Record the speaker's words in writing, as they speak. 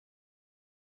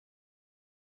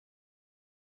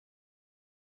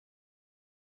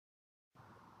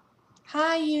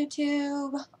Hi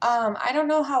YouTube. I don't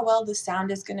know how well the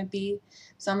sound is going to be,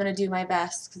 so I'm going to do my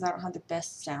best because I don't have the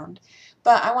best sound.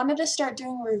 But I wanted to start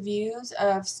doing reviews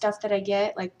of stuff that I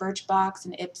get, like Birchbox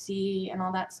and Ipsy and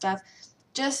all that stuff,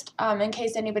 just in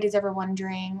case anybody's ever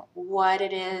wondering what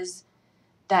it is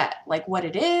what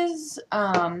it is,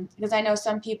 because I know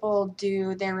some people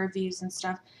do their reviews and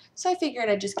stuff, so I figured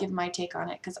I'd just give my take on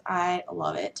it because I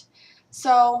love it.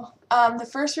 So the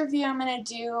first review I'm going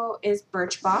to do is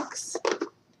Birchbox,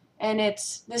 and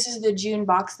this is the June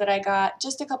box that I got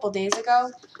just a couple days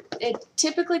ago. It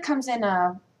typically comes in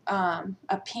a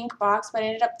pink box, but I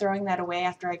ended up throwing that away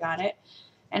after I got it,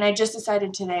 and I just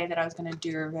decided today that I was going to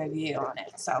do a review on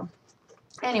it. So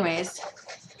anyways,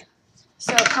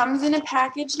 so it comes in a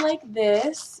package like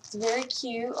this. It's very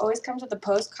cute. Always comes with a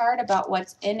postcard about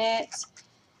what's in it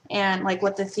and like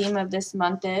what the theme of this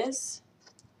month is.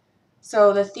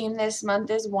 So the theme this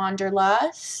month is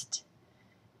Wanderlust.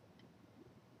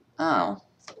 Oh.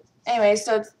 Anyway,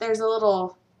 so there's a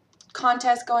little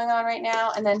contest going on right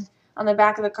now, and then on the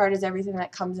back of the card is everything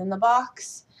that comes in the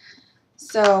box.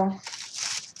 So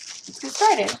let's get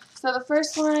started. So the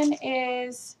first one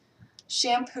is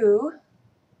shampoo,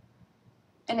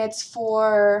 and it's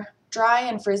for dry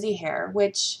and frizzy hair,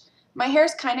 which my hair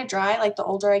is kind of dry. Like the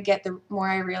older I get, the more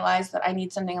I realize that I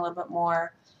need something a little bit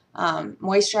more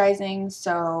moisturizing.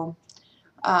 So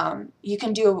you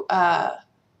can do an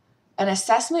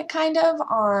assessment kind of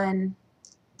on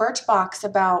Birchbox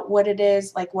about what it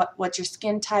is, like what's your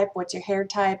skin type, what's your hair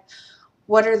type,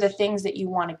 what are the things that you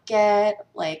want to get,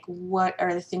 like what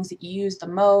are the things that you use the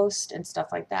most and stuff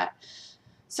like that.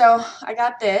 So I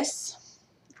got this,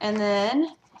 and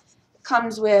then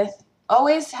comes with,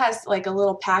 always has like a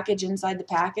little package inside the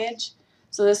package.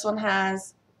 So this one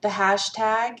has the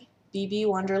hashtag BB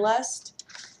Wanderlust,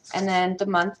 and then the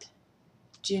month,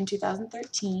 June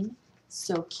 2013.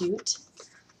 So cute.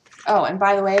 Oh, and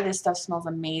by the way, this stuff smells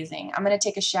amazing. I'm going to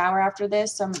take a shower after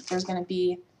this, so there's going to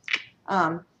be,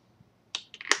 I'll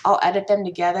edit them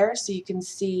together so you can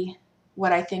see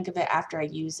what I think of it after I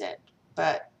use it.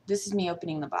 But this is me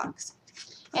opening the box.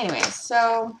 Anyway,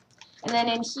 so, and then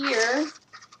in here,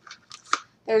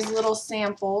 there's little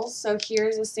samples. So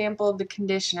here's a sample of the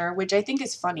conditioner, which I think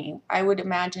is funny. I would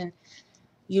imagine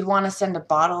you'd want to send a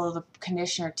bottle of the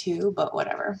conditioner too, but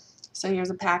whatever. So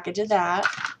here's a package of that.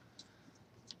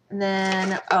 And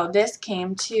then, oh, this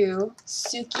came too.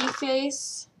 Suki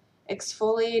Face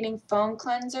Exfoliating Foam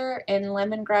Cleanser and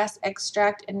Lemongrass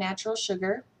Extract and Natural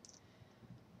Sugar.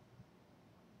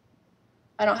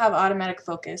 I don't have automatic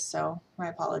focus, so my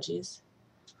apologies.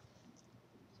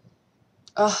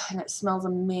 Oh, and it smells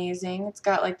amazing. It's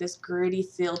got like this gritty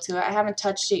feel to it. I haven't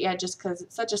touched it yet just because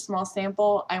it's such a small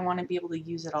sample. I want to be able to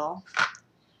use it all.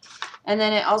 And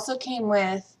then it also came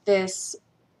with this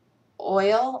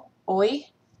Oi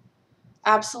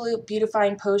Absolute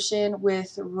Beautifying Potion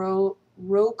with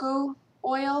Roku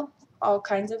oil, all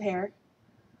kinds of hair.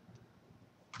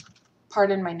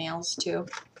 Pardon my nails too.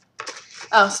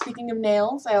 Oh, speaking of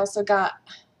nails, I also got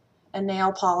a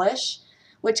nail polish,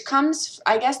 which comes,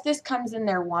 I guess this comes in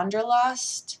their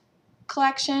Wanderlust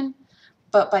collection,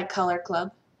 but by Color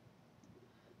Club.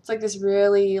 It's like this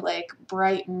really like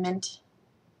bright mint,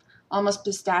 almost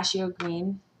pistachio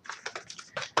green.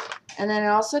 And then it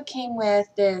also came with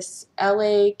this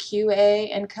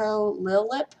LAQA & Co. Lil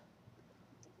Lip,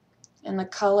 and the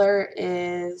color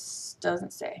is,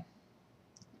 doesn't say,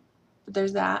 but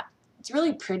there's that. It's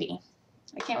really pretty.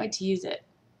 I can't wait to use it.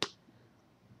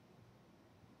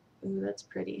 Ooh, that's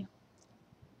pretty.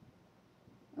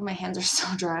 Oh, my hands are so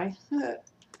dry.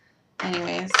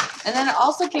 Anyways, and then it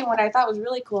also came, what I thought was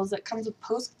really cool is it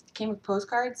came with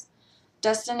postcards.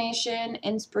 Destination,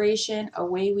 inspiration,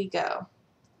 away we go.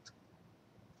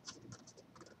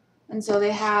 And so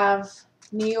they have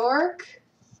New York,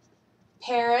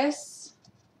 Paris,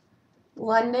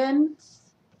 London,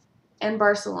 and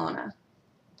Barcelona.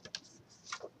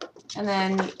 And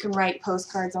then you can write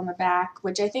postcards on the back,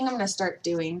 which I think I'm going to start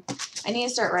doing. I need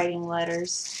to start writing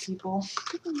letters, people.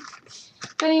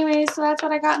 But anyway, so that's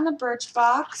what I got in the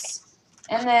Birchbox.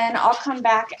 And then I'll come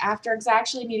back after, because I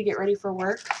actually need to get ready for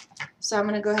work. So I'm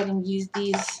going to go ahead and use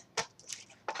these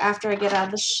after I get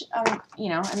out of the,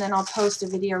 and then I'll post a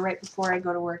video right before I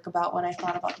go to work about what I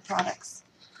thought about the products.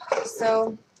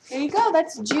 So there you go.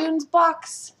 That's June's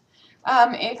box.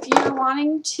 If you're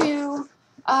wanting to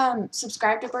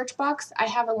subscribe to Birchbox, I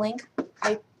have a link.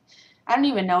 I don't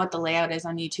even know what the layout is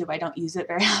on YouTube. I don't use it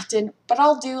very often, but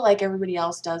I'll do like everybody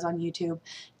else does on YouTube.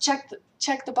 Check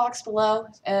the box below,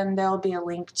 and there'll be a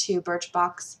link to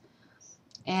Birchbox.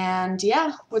 And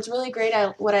yeah, what's really great,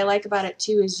 what I like about it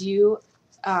too, is you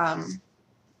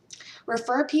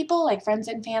refer people, like friends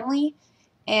and family,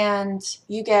 and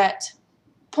you get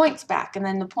points back, and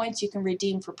then the points you can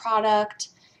redeem for product,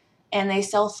 and they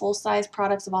sell full-size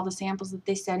products of all the samples that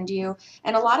they send you.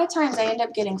 And a lot of times I end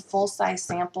up getting full-size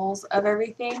samples of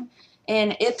everything.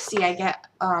 In Ipsy, I get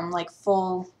like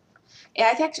full.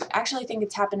 Yeah, I actually think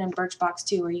it's happened in Birchbox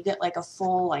too, where you get like a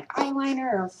full like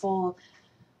eyeliner or a full.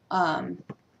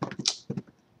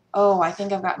 Oh, I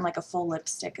think I've gotten like a full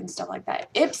lipstick and stuff like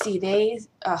that. Ipsy,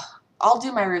 I'll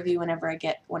do my review whenever I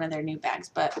get one of their new bags,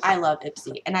 but I love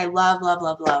Ipsy, and I love, love,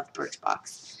 love, love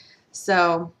Birchbox.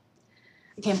 So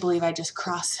I can't believe I just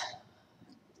cross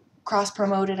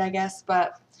promoted, I guess.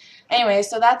 But anyway,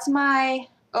 so that's my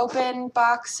open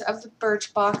box of the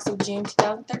Birchbox of June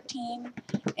 2013,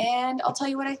 and I'll tell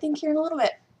you what I think here in a little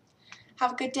bit.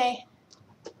 Have a good day.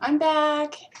 I'm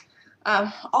back,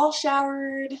 all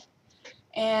showered,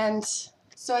 and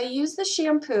so I use the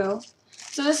shampoo.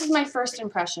 So this is my first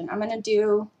impression. I'm going to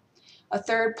do a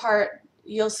third part.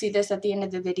 You'll see this at the end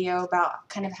of the video about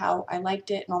kind of how I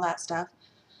liked it and all that stuff.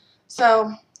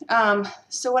 So,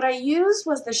 so what I used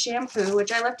was the shampoo,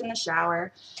 which I left in the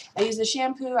shower. I used the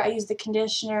shampoo, I used the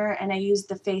conditioner, and I used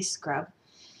the face scrub.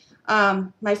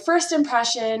 My first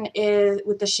impression is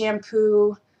with the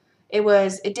shampoo,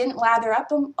 it didn't lather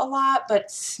up a lot,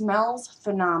 but smells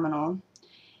phenomenal.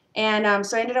 And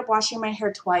so I ended up washing my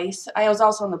hair twice. I was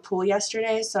also in the pool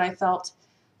yesterday, so I felt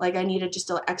like I needed just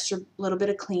an extra little bit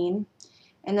of clean.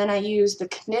 And then I used the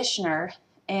conditioner,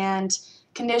 and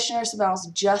conditioner smells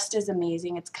just as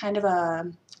amazing. It's kind of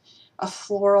a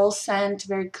floral scent,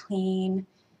 very clean.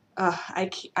 I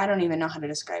don't even know how to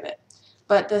describe it.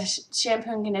 But the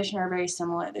shampoo and conditioner are very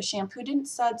similar. The shampoo didn't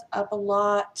suds up a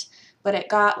lot, but it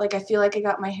got, like, I feel like it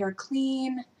got my hair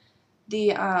clean.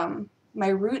 My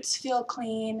roots feel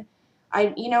clean.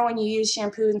 You know when you use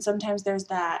shampoo and sometimes there's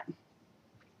that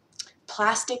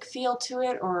plastic feel to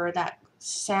it, or that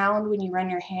sound when you run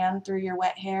your hand through your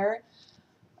wet hair.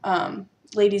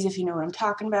 Ladies, if you know what I'm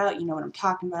talking about, you know what I'm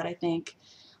talking about, I think.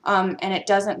 And it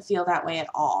doesn't feel that way at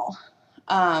all.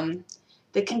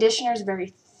 The conditioner is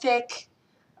very thick.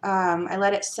 I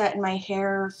let it set in my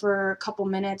hair for a couple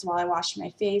minutes while I washed my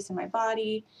face and my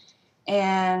body,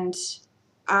 and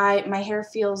my hair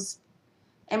feels,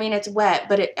 I mean, it's wet,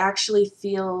 but it actually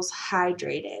feels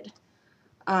hydrated.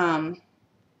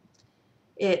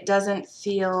 It doesn't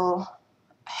feel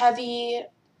heavy,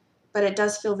 but it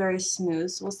does feel very smooth.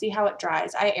 So we'll see how it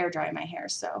dries. I air dry my hair,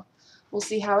 so we'll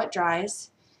see how it dries.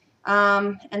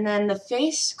 And then the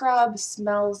face scrub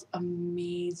smells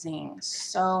amazing.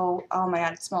 So, oh my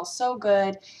God, it smells so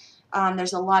good.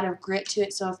 There's a lot of grit to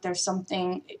it, so if there's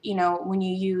something, you know, when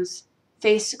you use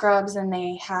face scrubs and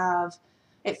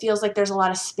it feels like there's a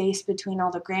lot of space between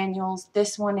all the granules.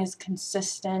 This one is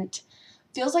consistent.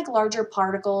 Feels like larger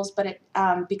particles, but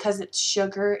because it's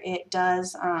sugar, it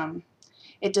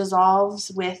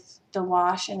dissolves with the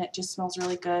wash, and it just smells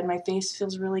really good. My face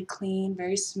feels really clean,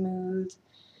 very smooth.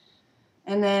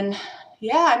 And then,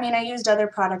 yeah, I mean, I used other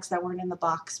products that weren't in the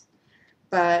box,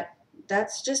 but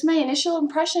that's just my initial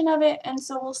impression of it, and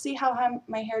so we'll see how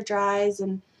my hair dries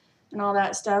and all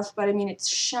that stuff. But I mean, it's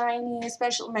shiny,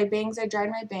 especially my bangs. I dried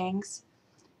my bangs.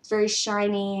 It's very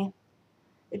shiny.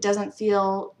 It doesn't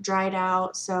feel dried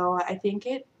out, so I think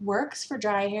it works for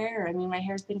dry hair. I mean, my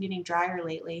hair's been getting drier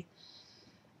lately.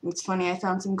 It's funny, I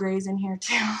found some grays in here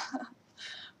too.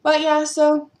 But yeah,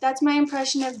 so that's my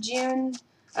impression of June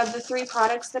of the 3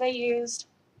 products that I used.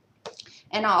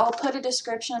 And I'll put a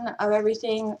description of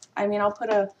everything. I mean, I'll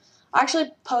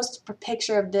actually post a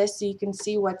picture of this so you can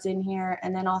see what's in here,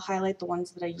 and then I'll highlight the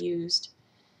ones that I used.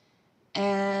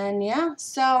 And yeah,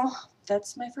 so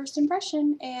that's my first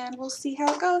impression, and we'll see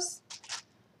how it goes.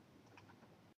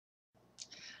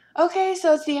 Okay,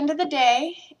 so it's the end of the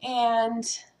day, and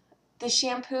the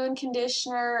shampoo and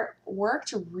conditioner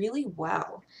worked really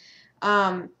well.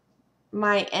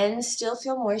 My ends still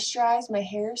feel moisturized. My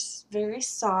hair's very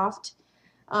soft.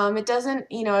 It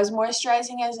doesn't, you know, as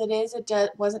moisturizing as it is,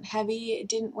 wasn't heavy. It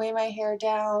didn't weigh my hair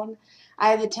down.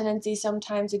 I have the tendency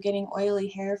sometimes of getting oily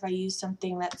hair if I use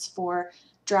something that's for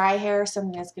dry hair,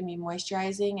 something that's going to be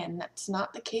moisturizing, and that's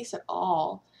not the case at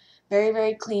all. Very,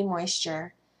 very clean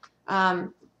moisture.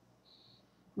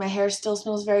 My hair still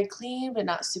smells very clean, but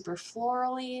not super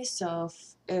florally, so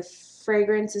if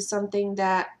fragrance is something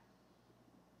that,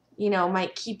 you know,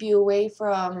 might keep you away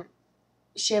from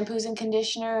shampoos and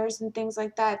conditioners and things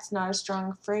like that, it's not a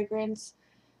strong fragrance,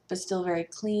 but still very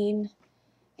clean.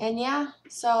 And yeah,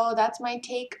 so that's my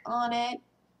take on it.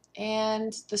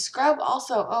 And the scrub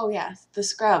also, oh yeah, the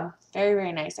scrub, very,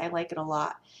 very nice. I like it a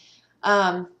lot.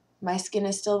 My skin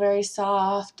is still very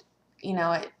soft. You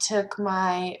know, it took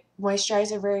my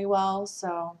moisturizer very well.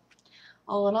 So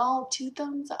all in all, 2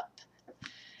 thumbs up.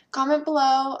 Comment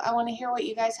below. I want to hear what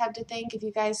you guys have to think, if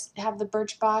you guys have the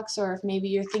Birchbox or if maybe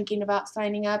you're thinking about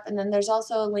signing up. And then there's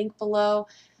also a link below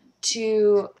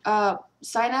to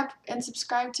sign up and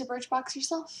subscribe to Birchbox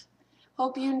yourself.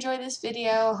 Hope you enjoyed this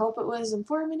video. Hope it was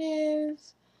informative.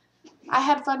 I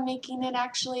had fun making it,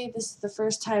 actually. This is the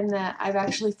first time that I've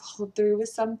actually followed through with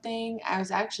something. I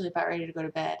was actually about ready to go to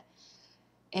bed.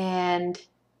 And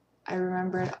I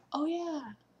remembered, oh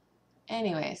yeah.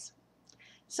 Anyways.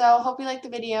 So, hope you liked the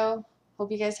video.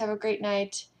 Hope you guys have a great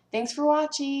night. Thanks for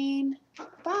watching.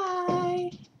 Bye.